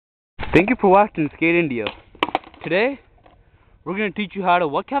Thank you for watching Skate India. Today, we're going to teach you how to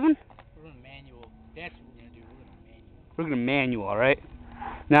what, Kevin? We're going to manual. That's what we're going to do. We're going to manual. We're going to manual, alright?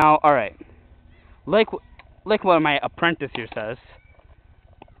 Now, alright. Like what my apprentice here says,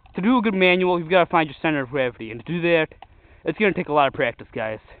 to do a good manual, you've got to find your center of gravity. And to do that, it's going to take a lot of practice,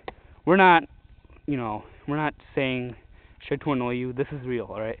 guys. We're not saying shit to annoy you. This is real,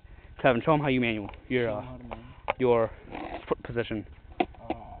 alright? Kevin, show them how you manual. Your foot position.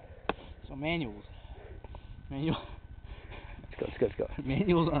 So manuals. Let's go.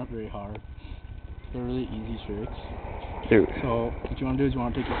 Manuals aren't very hard. They're really easy tricks. Dude. So what you want to do is you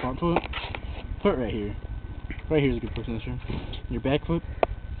want to take your front foot right here. Right here is a good position. Your back foot,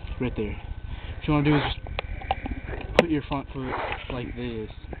 right there. What you want to do is just put your front foot like this,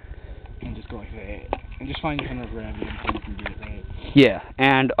 and just go like that, and just find your center of gravity until you can do it right. Yeah,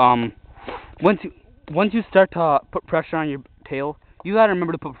 and once you start to put pressure on your tail, you gotta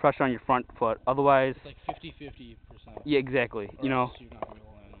remember to put pressure on your front foot. Otherwise, it's like 50-50%. Yeah, exactly. You know, you're not gonna go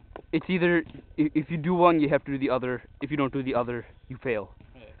in. It's either if you do one, you have to do the other. If you don't do the other, you fail.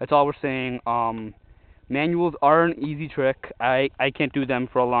 Right. That's all we're saying. Manuals are an easy trick. I can't do them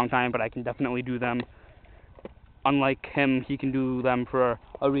for a long time, but I can definitely do them. Unlike him, he can do them for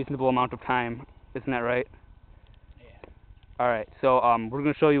a reasonable amount of time. Isn't that right? Yeah. All right. So we're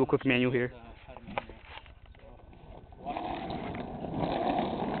gonna show you a quick manual here. How to manual.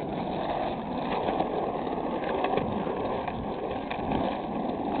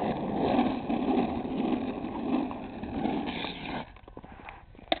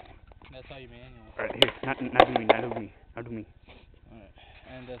 That's how you manual. Alright, here, not do me. Alright,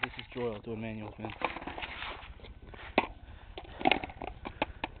 and this is Joel doing manual spin.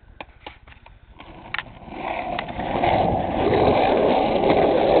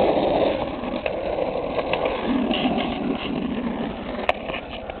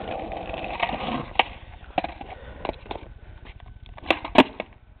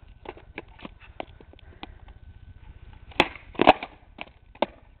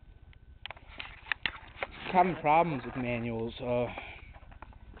 Common problems with manuals,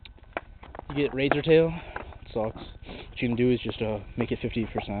 you get razor tail, it sucks. What you can do is just make it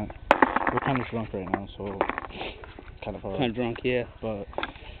 50%. We're kind of drunk right now, so kind of hard. Kind of drunk, yeah. But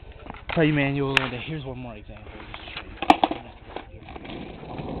that's how you manual, and here's one more example just to show you.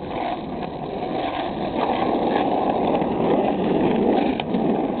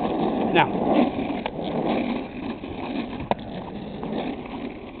 Now.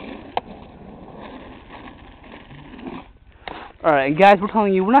 Alright, and guys, we're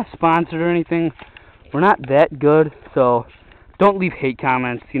telling you, we're not sponsored or anything. We're not that good, so don't leave hate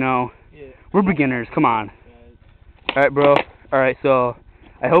comments, you know. Yeah. We're beginners, come on. Alright, bro. Alright, so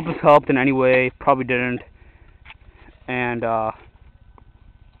I hope this helped in any way. Probably didn't. And,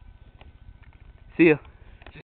 see ya.